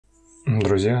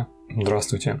Друзья,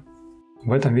 здравствуйте!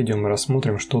 В этом видео мы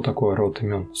рассмотрим, что такое род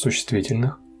имен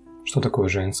существительных, что такое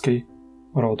женский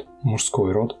род,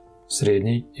 мужской род,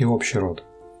 средний и общий род.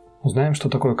 Узнаем, что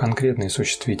такое конкретные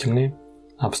существительные,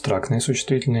 абстрактные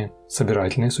существительные,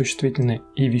 собирательные существительные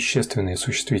и вещественные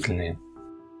существительные.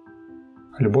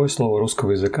 Любое слово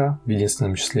русского языка в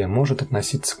единственном числе может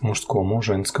относиться к мужскому,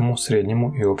 женскому,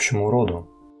 среднему и общему роду.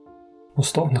 У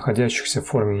слов, находящихся в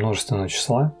форме множественного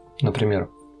числа, например,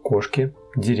 кошки,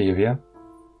 деревья,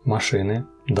 машины,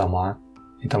 дома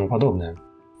и тому подобное,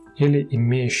 или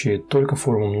имеющие только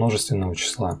форму множественного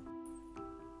числа.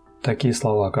 Такие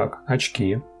слова, как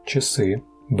очки, часы,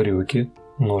 брюки,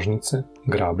 ножницы,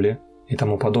 грабли и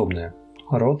тому подобное.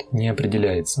 Род не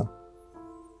определяется.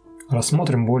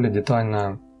 Рассмотрим более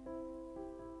детально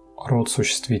род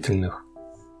существительных.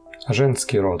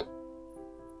 Женский род.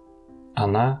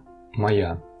 Она,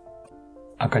 моя.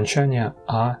 Окончание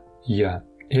 «а», «я»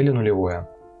 или нулевое.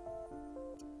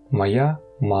 Моя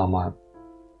мама.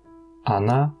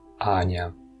 Она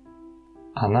Аня.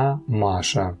 Она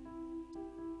Маша.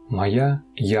 Моя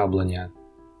яблоня.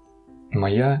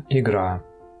 Моя игра.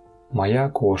 Моя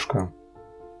кошка.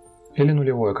 Или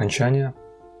нулевое окончание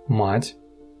мать,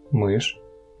 мышь,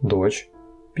 дочь,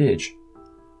 печь.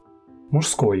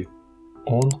 Мужской.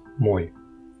 Он мой.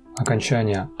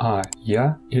 Окончание «а»,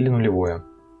 «я» или нулевое.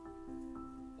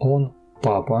 Он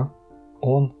папа.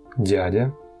 Он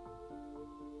дядя.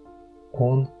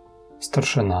 Он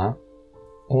старшина.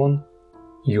 Он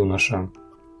юноша.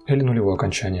 Или нулевое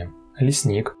окончание.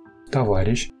 Лесник,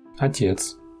 товарищ,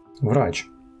 отец, врач.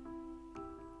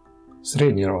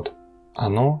 Средний род.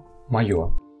 Оно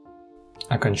мое.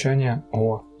 Окончание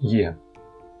 «о», «е».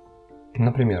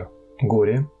 Например,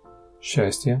 горе,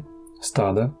 счастье,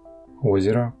 стадо,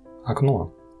 озеро,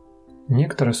 окно.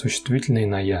 Некоторые существительные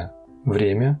на «я».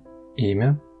 Время,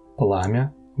 имя,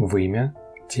 пламя, вымя,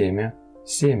 темя,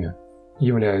 семя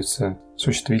являются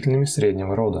существительными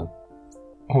среднего рода.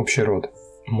 Общий род.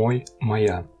 Мой,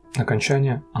 моя.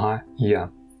 Окончание «а»,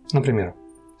 «я». Например,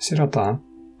 сирота,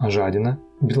 жадина,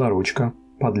 белоручка,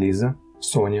 подлиза,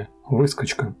 Соня,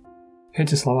 выскочка.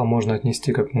 Эти слова можно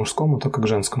отнести как к мужскому, так и к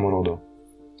женскому роду.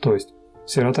 То есть,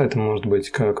 сирота это может быть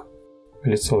как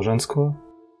лицо женского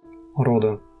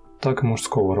рода, так и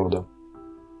мужского рода.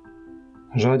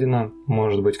 Жадина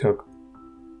может быть как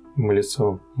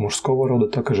лицо мужского рода,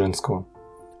 так и женского.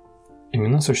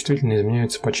 Имена существительные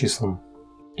изменяются по числам.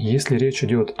 Если речь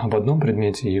идет об одном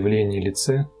предмете, явлении,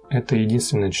 лице, это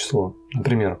единственное число.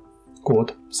 Например,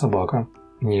 кот, собака,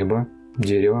 небо,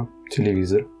 дерево,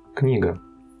 телевизор, книга.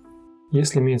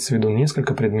 Если имеется в виду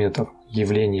несколько предметов,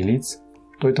 явлений, лиц,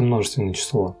 то это множественное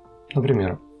число.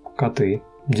 Например, коты,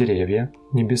 деревья,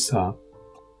 небеса,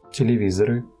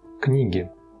 телевизоры, книги.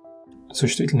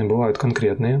 Существительные бывают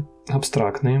конкретные,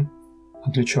 абстрактные,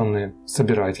 отвлеченные,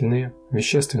 собирательные,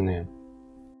 вещественные.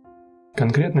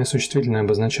 Конкретные существительные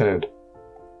обозначают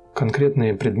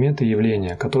конкретные предметы и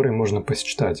явления, которые можно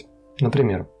посчитать.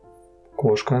 Например,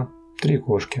 кошка, 3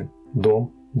 кошки,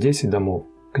 дом, 10 домов,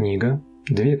 книга,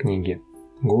 2 книги,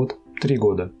 год, 3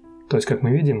 года. То есть, как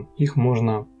мы видим, их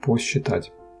можно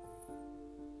посчитать.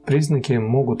 Признаки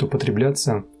могут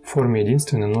употребляться в форме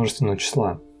единственного множественного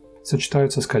числа,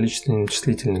 сочетаются с количественными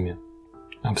числительными.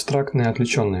 Абстрактные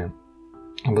отвлеченные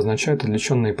обозначают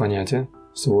отвлеченные понятия,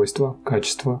 свойства,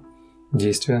 качества,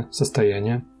 действия,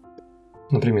 состояния.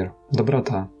 Например,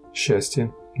 доброта,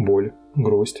 счастье, боль,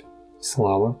 грусть,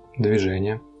 слава,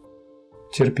 движение,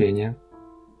 терпение,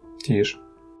 тишь.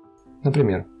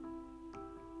 Например,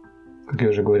 как я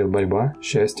уже говорил, борьба,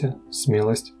 счастье,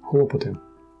 смелость, хлопоты.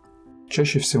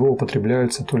 Чаще всего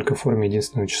употребляются только в форме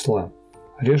единственного числа,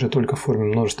 реже только в форме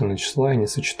множественного числа и не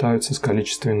сочетаются с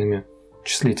количественными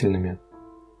числительными.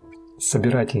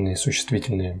 Собирательные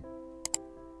существительные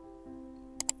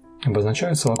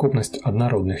обозначают совокупность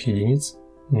однородных единиц,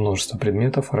 множество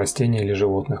предметов, растений или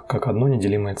животных, как одно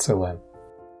неделимое целое.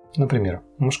 Например,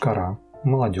 мошкара,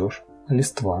 молодежь,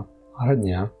 листва,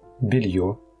 родня,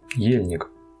 белье,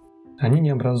 ельник. Они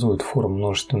не образуют форму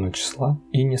множественного числа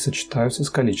и не сочетаются с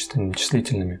количественными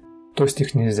числительными, то есть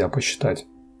их нельзя посчитать.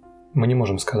 Мы не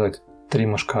можем сказать 3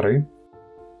 мошкары,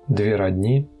 2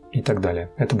 родни и так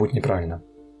далее. Это будет неправильно.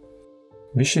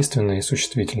 Вещественные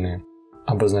существительные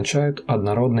обозначают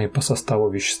однородные по составу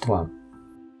вещества.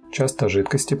 Часто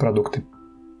жидкости, продукты,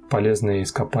 полезные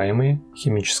ископаемые,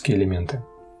 химические элементы.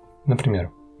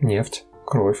 Например, нефть,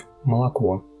 кровь,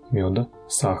 молоко, мед,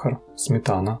 сахар,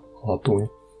 сметана, латунь,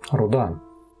 руда.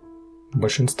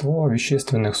 Большинство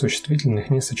вещественных существительных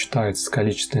не сочетаются с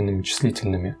количественными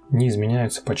числительными, не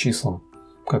изменяются по числам.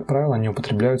 Как правило, они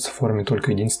употребляются в форме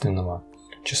только единственного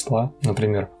числа,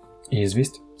 например,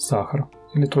 известь, сахар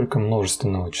или только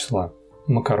множественного числа,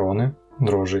 макароны,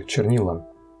 дрожжи, чернила.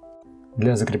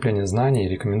 Для закрепления знаний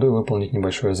рекомендую выполнить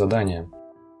небольшое задание.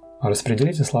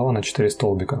 Распределите слова на 4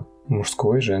 столбика –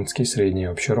 мужской, женский, средний и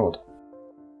общий род.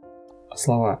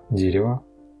 Слова дерево,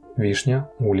 вишня,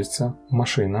 улица,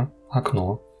 машина,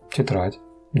 окно, тетрадь,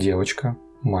 девочка,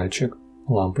 мальчик,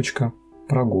 лампочка,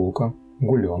 прогулка,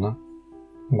 гулёна,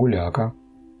 гуляка,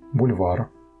 бульвар,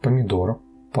 помидор,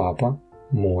 папа,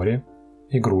 море,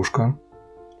 игрушка,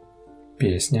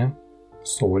 песня,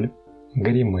 соль,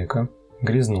 горемыка,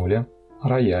 грязнуля,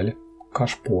 рояль,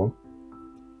 кашпо,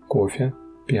 кофе,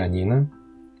 пианино,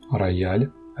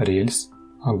 рояль, рельс,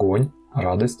 огонь,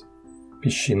 радость,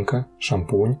 песчинка,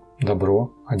 шампунь,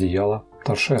 добро, одеяло,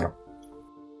 торшер.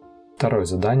 Второе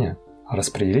задание.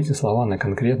 Распределите слова на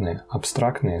конкретные,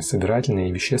 абстрактные, собирательные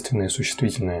и вещественные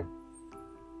существительные.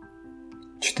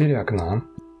 4 окна,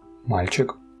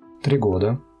 мальчик, 3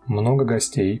 года, много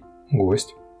гостей,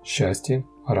 гость, счастье,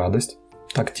 радость,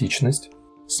 тактичность,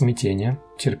 смятение,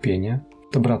 терпение,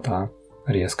 доброта,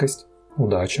 резкость,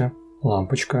 удача,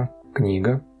 лампочка,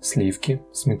 книга, сливки,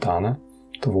 сметана,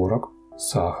 творог,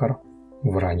 сахар,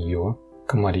 вранье,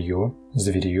 комарье,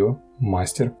 зверье,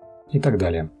 мастер и так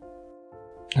далее.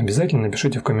 Обязательно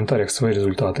напишите в комментариях свои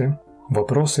результаты,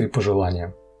 вопросы и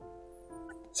пожелания.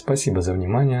 Спасибо за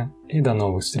внимание и до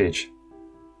новых встреч!